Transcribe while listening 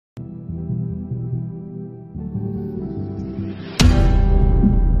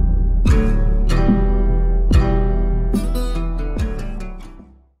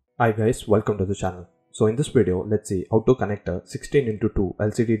Hi guys, welcome to the channel. So in this video, let's see how to connect a 16:2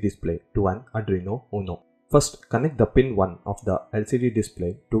 LCD display to an Arduino Uno. First, connect the pin 1 of the LCD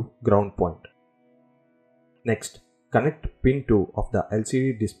display to ground point. Next, connect pin 2 of the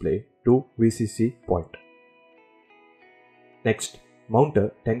LCD display to VCC point. Next, mount a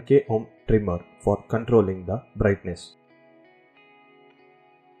 10K ohm trimmer for controlling the brightness.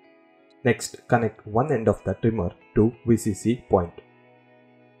 Next, connect one end of the trimmer to VCC point.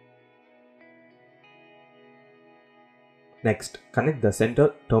 Next, connect the center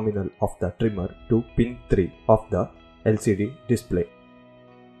terminal of the trimmer to pin 3 of the LCD display.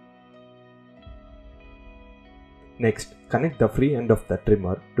 Next, connect the free end of the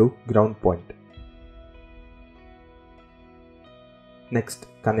trimmer to ground point. Next,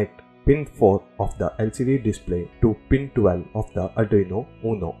 connect pin 4 of the LCD display to pin 12 of the Arduino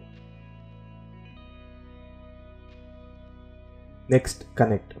Uno. Next,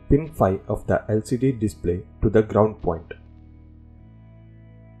 connect pin 5 of the LCD display to the ground point.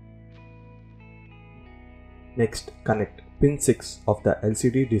 Next, connect pin 6 of the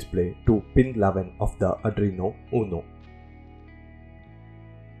LCD display to pin 11 of the Arduino Uno.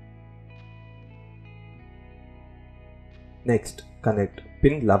 Next, connect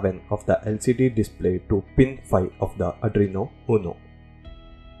pin 11 of the LCD display to pin 5 of the Arduino Uno.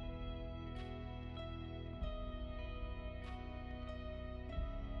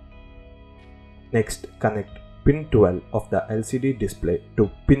 Next, connect pin 12 of the LCD display to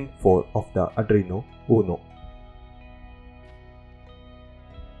pin 4 of the Arduino Uno.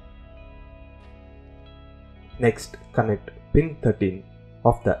 Next, connect pin 13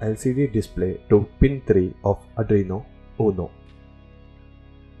 of the LCD display to pin 3 of Arduino Uno.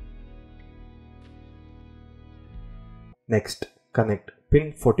 Next, connect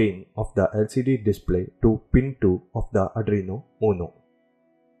pin 14 of the LCD display to pin 2 of the Arduino Uno.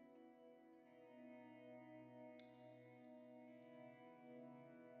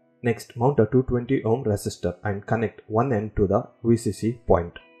 Next, mount a 220 ohm resistor and connect one end to the VCC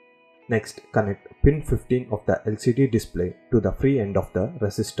point. Next, connect pin 15 of the LCD display to the free end of the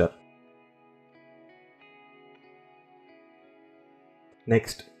resistor.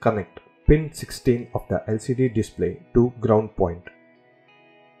 Next, connect pin 16 of the LCD display to ground point.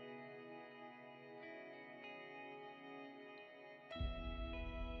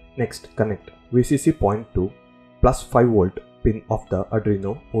 Next, connect VCC point to plus 5 volt pin of the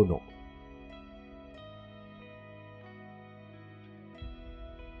Arduino Uno.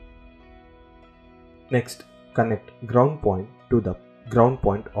 Next, connect ground point to the ground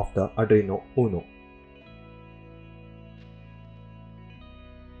point of the Arduino Uno.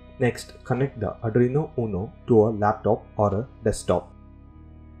 Next, connect the Arduino Uno to a laptop or a desktop.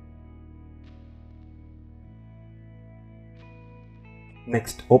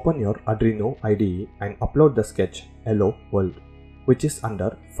 Next, open your Arduino IDE and upload the sketch Hello World, which is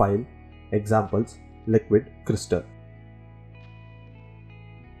under File, Examples, Liquid Crystal.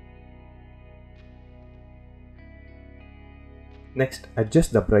 Next,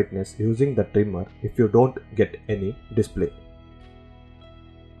 adjust the brightness using the trimmer if you don't get any display.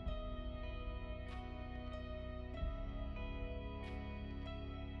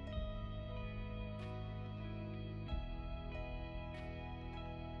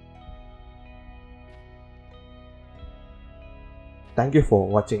 Thank you for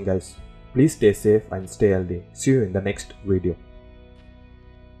watching guys. Please stay safe and stay healthy. See you in the next video.